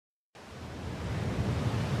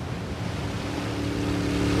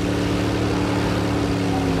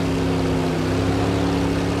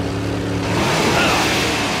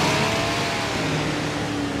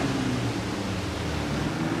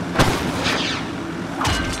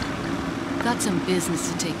Got some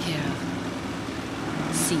business to take care of.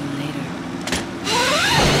 See you later.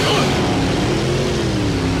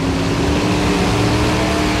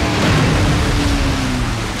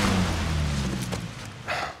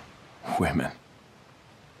 Women.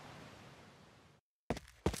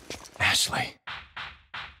 Ashley.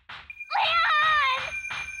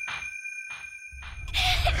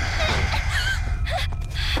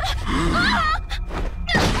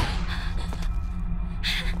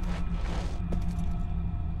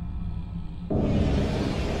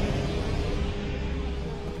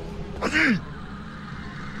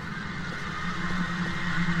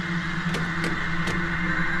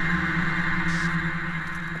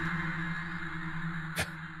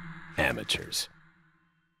 Amateurs.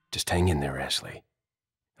 Just hang in there, Ashley.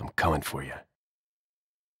 I'm coming for you.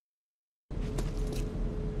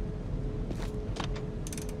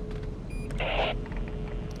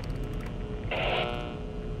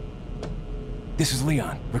 This is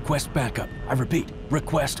Leon. Request backup. I repeat,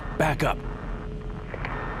 request backup.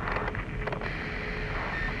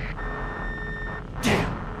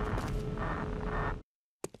 Damn!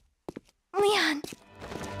 Leon!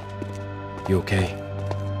 You okay?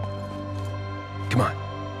 Come on,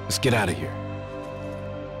 let's get out of here.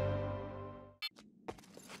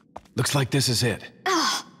 Looks like this is it.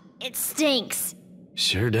 Ugh, it stinks.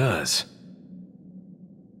 Sure does.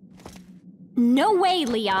 No way,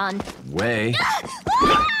 Leon. Way?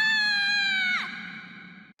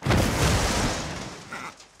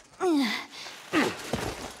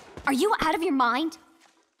 Are you out of your mind?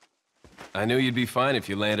 I knew you'd be fine if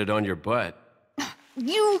you landed on your butt.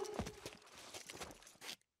 You...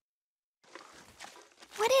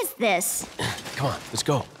 What is this? Come on, let's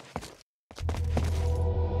go.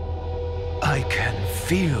 I can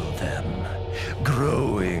feel them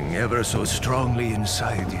growing ever so strongly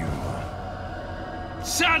inside you.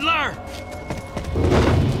 Sadler!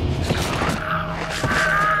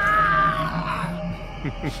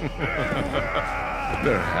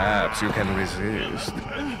 Perhaps you can resist,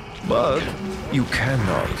 but you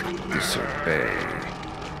cannot disobey.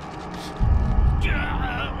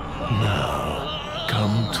 Now,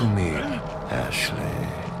 come to me, Ashley.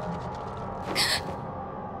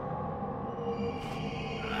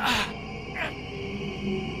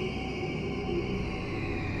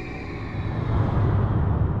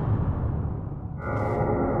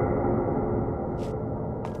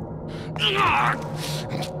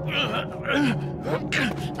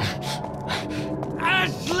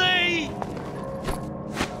 Ashley!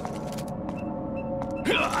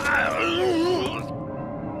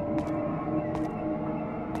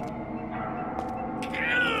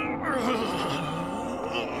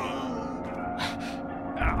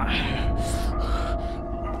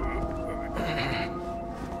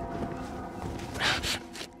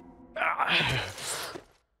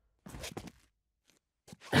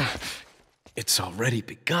 It's already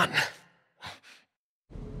begun.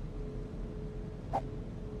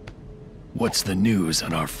 What's the news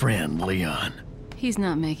on our friend, Leon? He's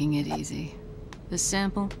not making it easy. The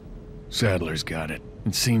sample? Sadler's got it.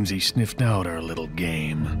 It seems he sniffed out our little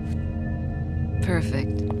game.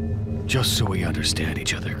 Perfect. Just so we understand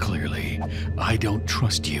each other clearly, I don't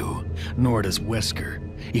trust you, nor does Wesker.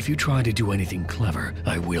 If you try to do anything clever,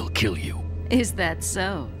 I will kill you. Is that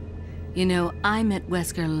so? You know, I met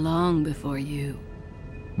Wesker long before you.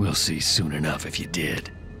 We'll see soon enough if you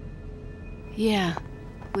did. Yeah,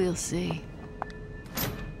 we'll see.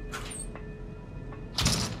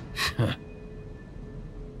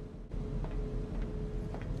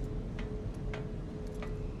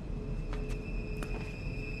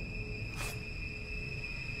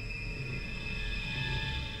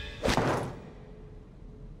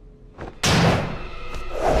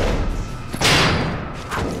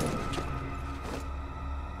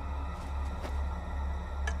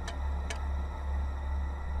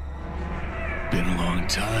 Been a long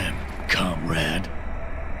time, comrade.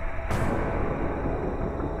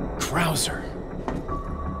 Krauser.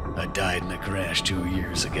 I died in a crash 2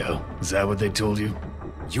 years ago. Is that what they told you?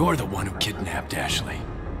 You're the one who kidnapped Ashley.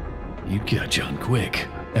 You catch on quick,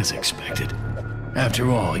 as expected. After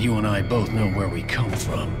all, you and I both know where we come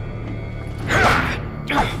from.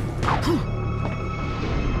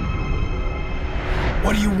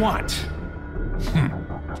 What do you want?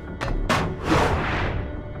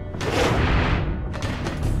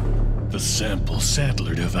 The sample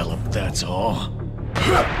Sadler developed, that's all.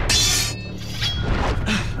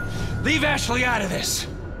 Leave Ashley out of this!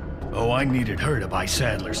 Oh, I needed her to buy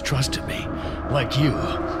Sadler's trust in me. Like you,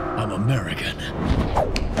 I'm American.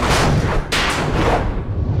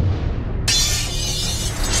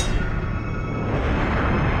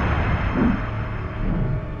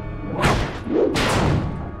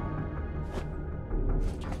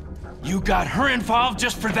 got her involved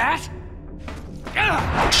just for that?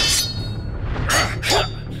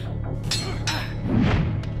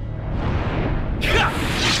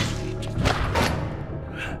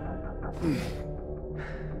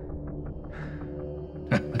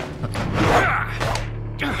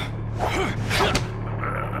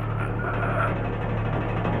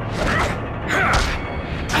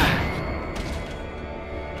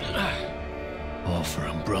 All for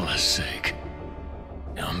Umbrella's sake.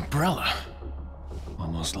 Umbrella?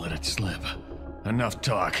 Almost let it slip. Enough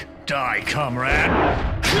talk. Die, comrade!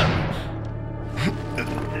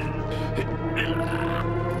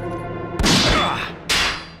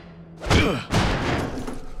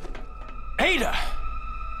 Ada!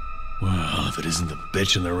 Well, if it isn't the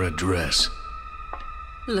bitch in the red dress.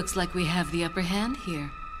 Looks like we have the upper hand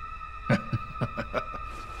here.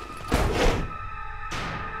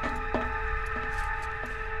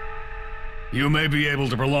 You may be able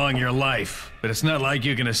to prolong your life, but it's not like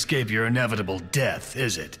you can escape your inevitable death,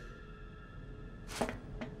 is it?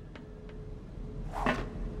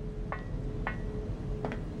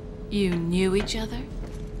 You knew each other?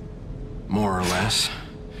 More or less.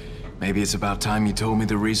 Maybe it's about time you told me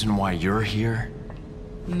the reason why you're here.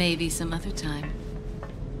 Maybe some other time.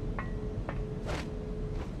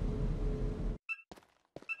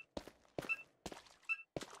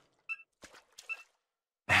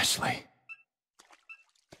 Ashley.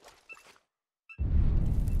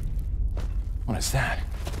 What is that?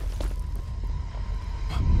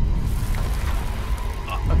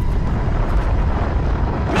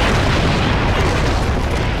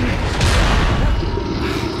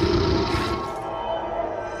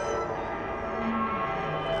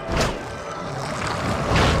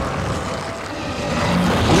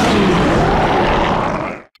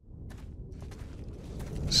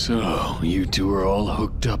 So, you two are all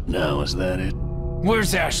hooked up now, is that it?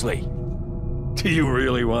 Where's Ashley? Do you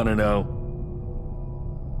really want to know?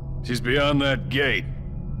 She's beyond that gate.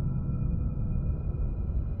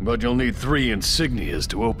 But you'll need 3 insignias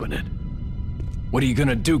to open it. What are you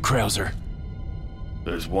gonna do, Krauser?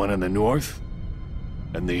 There's one in the north,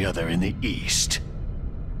 and the other in the east.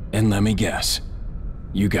 And let me guess.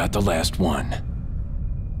 You got the last one.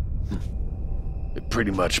 It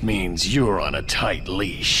pretty much means you're on a tight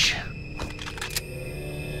leash.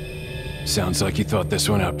 Sounds like you thought this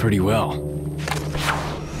one out pretty well.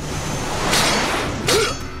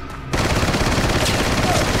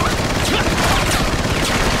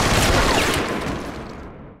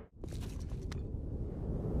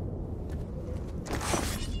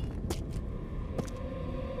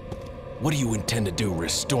 What do you intend to do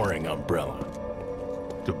restoring Umbrella?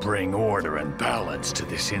 To bring order and balance to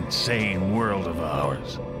this insane world of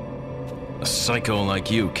ours. A psycho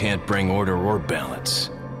like you can't bring order or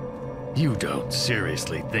balance. You don't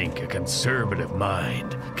seriously think a conservative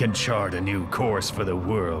mind can chart a new course for the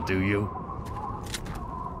world, do you?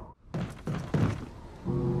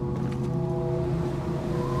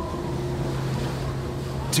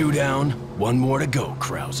 Two down, one more to go,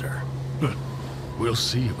 Krauser. We'll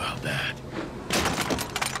see about that.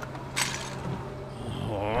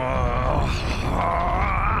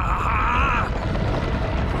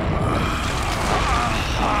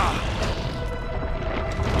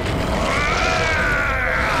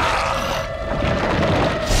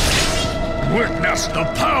 Witness the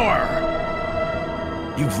power!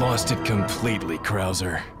 You've lost it completely,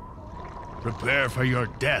 Krauser. Prepare for your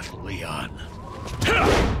death, Leon.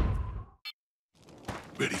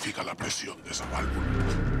 Verifica la presión de esa válvula.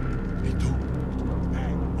 ¿Y tú?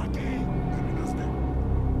 Aquí. ¿Terminaste?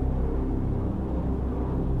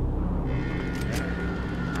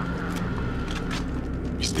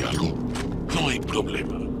 ¿Viste algo? No hay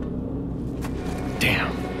problema.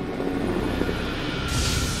 Damn.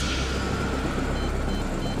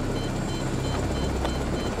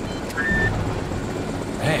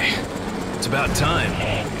 Hey, it's about time.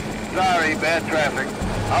 Sorry, bad traffic.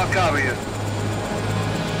 I'll cover you.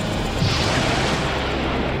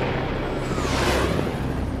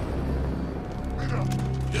 Mira,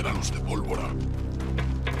 llénalos de pólvora.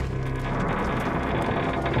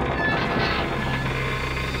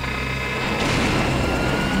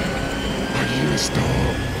 Ahí está.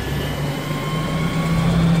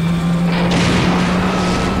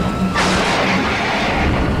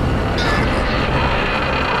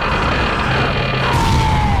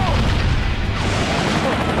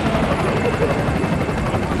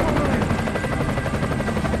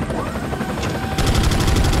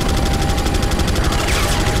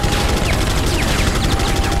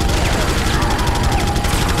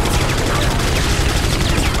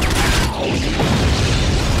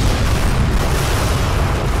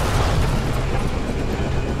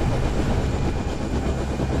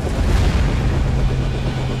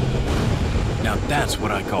 That's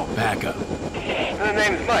what I call backup. The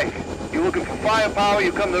name's Mike. You looking for firepower,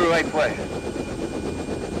 you come to the right place.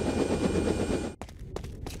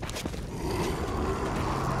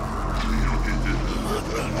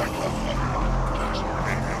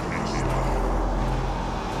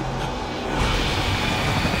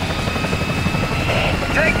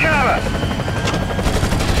 Take cover!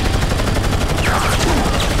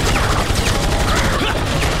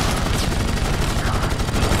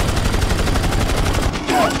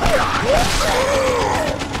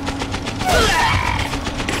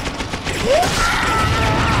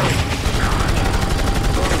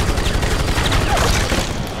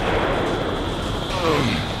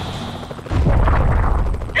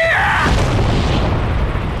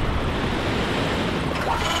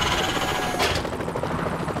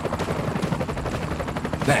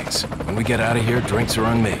 Thanks. When we get out of here, drinks are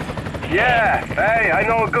on me. Yeah, hey, I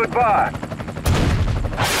know a good bar.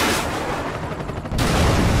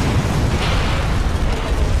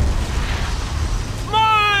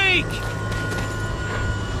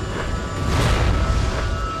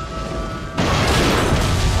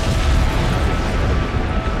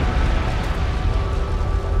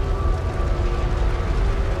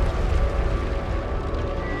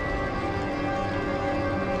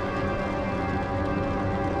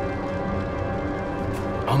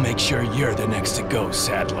 I'll make sure you're the next to go,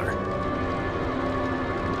 Sadler.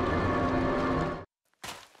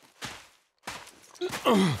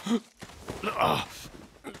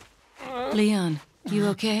 Leon, you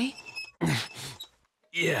okay?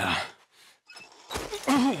 Yeah.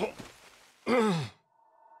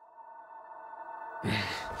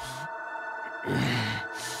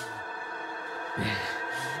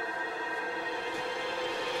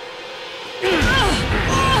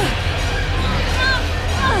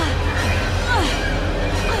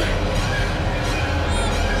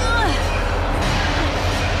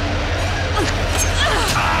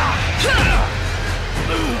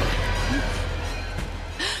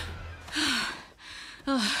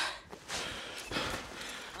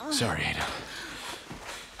 Sorry, Ada.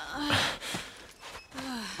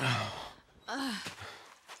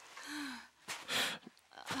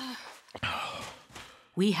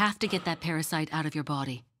 We have to get that parasite out of your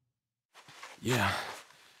body. Yeah.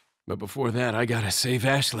 But before that, I gotta save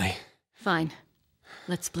Ashley. Fine.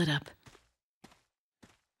 Let's split up.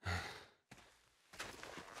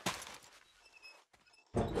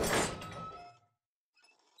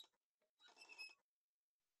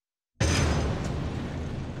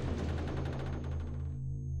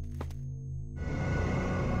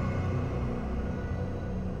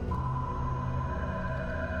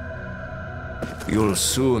 You'll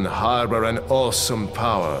soon harbor an awesome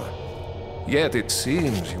power. Yet it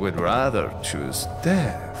seems you would rather choose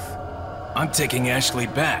death. I'm taking Ashley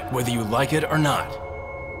back, whether you like it or not.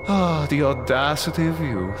 Ah, the audacity of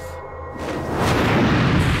youth.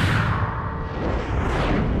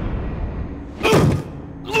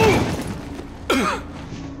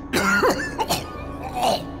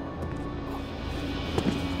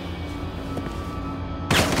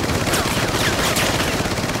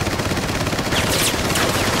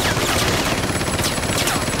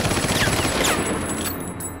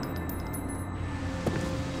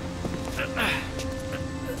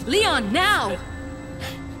 Leon, now!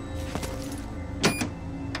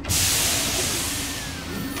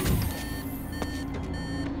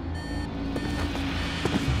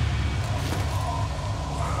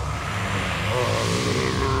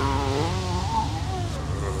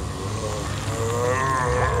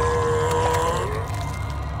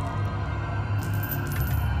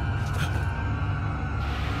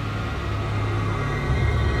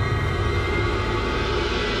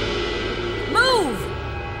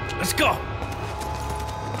 Let's go!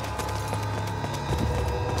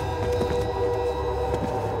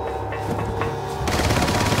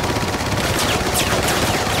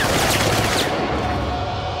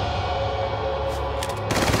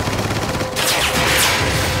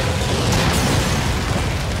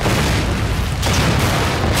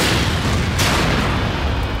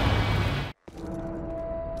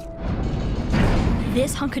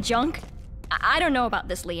 This hunk of junk? I don't know about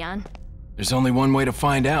this, Leon. There's only one way to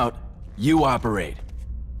find out. You operate.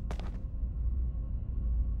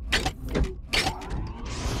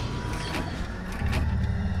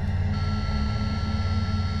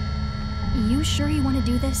 You sure you want to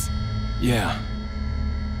do this? Yeah.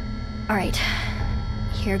 All right.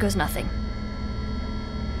 Here goes nothing.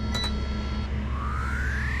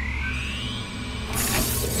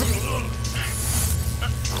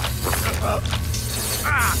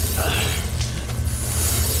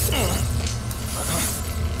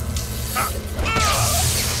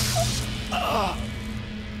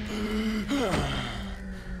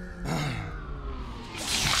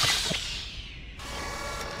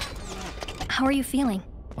 How are you feeling?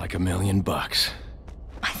 Like $1,000,000.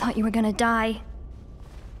 I thought you were gonna die.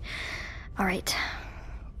 All right.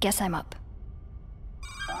 Guess I'm up.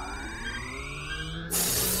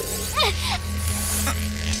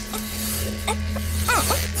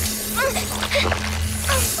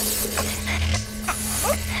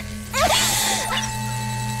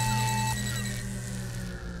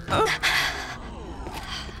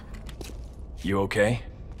 You okay?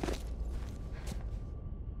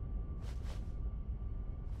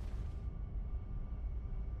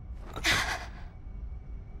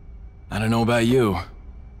 I don't know about you,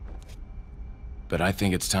 but I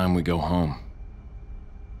think it's time we go home.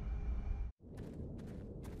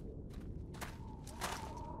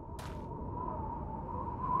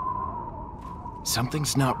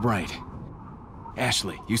 Something's not right.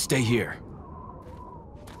 Ashley, you stay here.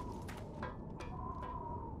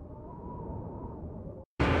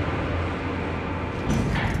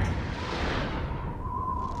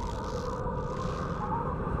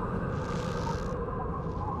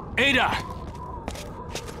 Ada!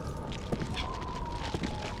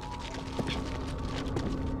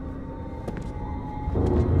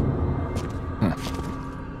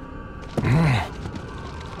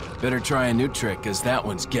 Better try a new trick, cause that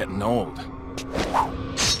one's getting old.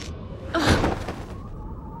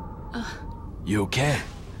 You okay?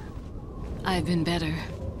 I've been better.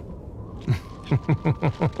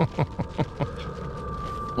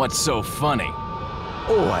 What's so funny?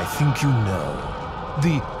 Oh, I think you know.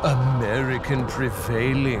 The American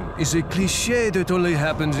prevailing is a cliché that only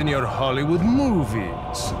happens in your Hollywood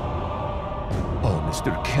movies. Oh,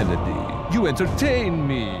 Mr. Kennedy, you entertain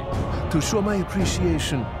me. To show my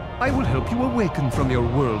appreciation, I will help you awaken from your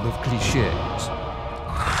world of clichés.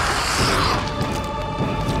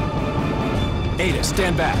 Ada,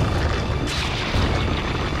 stand back.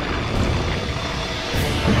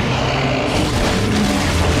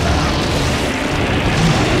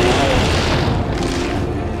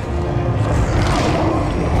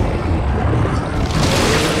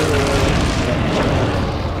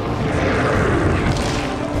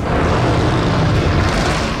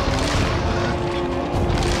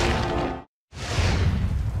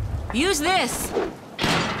 Use this!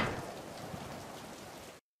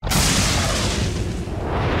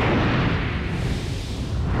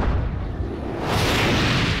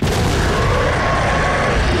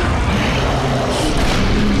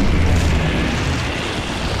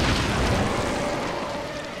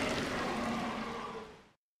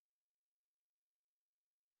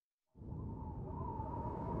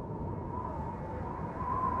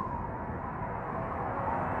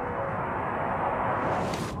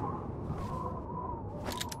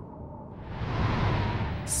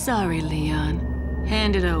 Sorry, Leon.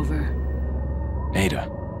 Hand it over. Ada,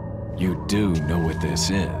 you do know what this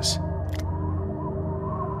is.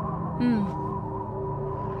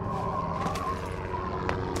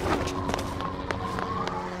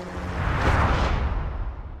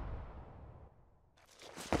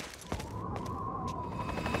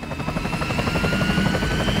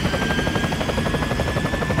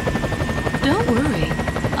 Don't worry.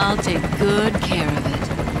 I'll take good care of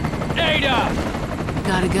it. Ada!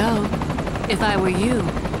 Gotta go. If I were you,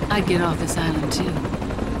 I'd get off this island too.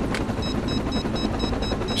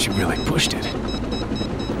 She really pushed it.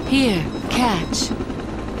 Here, catch.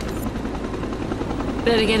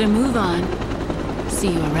 Better get a move on.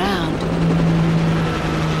 See you around.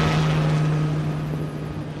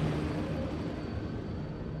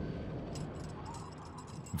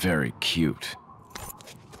 Very cute.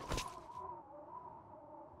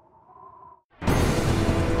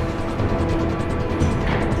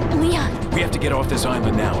 Leon, We have to get off this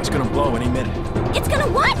island now. It's gonna blow any minute. it's gonna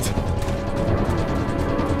what?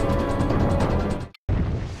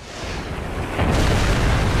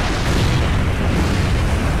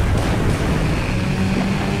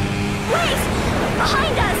 Please!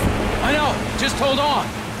 Behind us! I know! Just hold on!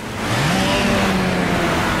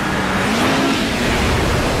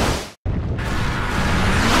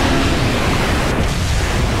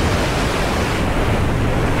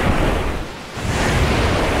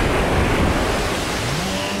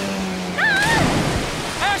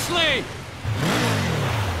 Ashley!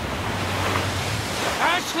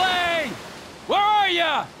 Ashley! Where are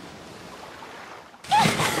you?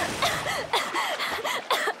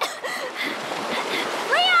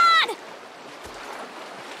 Leon!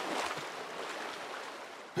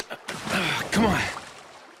 Come on.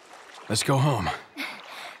 Let's go home.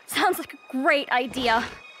 Sounds like a great idea.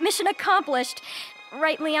 Mission accomplished.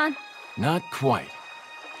 Right, Leon? Not quite.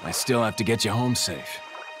 I still have to get you home safe.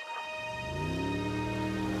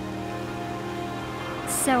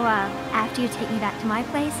 So, after you take me back to my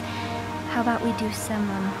place, how about we do some,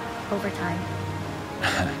 overtime?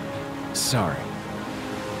 Sorry.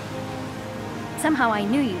 Somehow I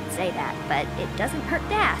knew you'd say that, but it doesn't hurt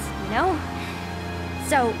to ask, you know?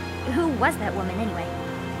 So, who was that woman anyway?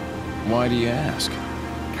 Why do you ask?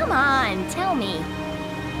 Come on, tell me.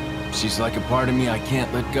 She's like a part of me I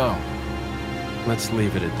can't let go. Let's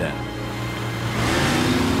leave it at that.